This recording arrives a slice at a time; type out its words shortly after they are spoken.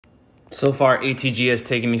So far, ATG has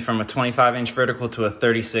taken me from a 25-inch vertical to a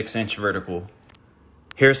 36-inch vertical.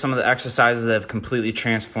 Here are some of the exercises that have completely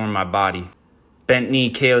transformed my body. Bent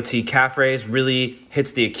knee KOT calf raise really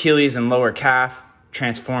hits the Achilles and lower calf,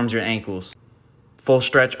 transforms your ankles. Full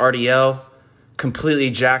stretch RDL completely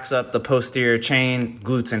jacks up the posterior chain,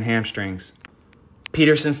 glutes, and hamstrings.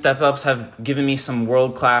 Peterson step-ups have given me some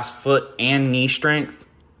world-class foot and knee strength.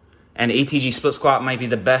 And ATG split squat might be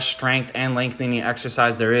the best strength and lengthening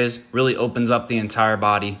exercise there is. Really opens up the entire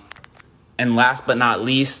body. And last but not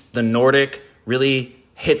least, the Nordic really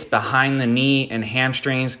hits behind the knee and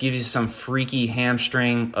hamstrings, gives you some freaky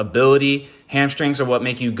hamstring ability. Hamstrings are what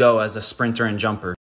make you go as a sprinter and jumper.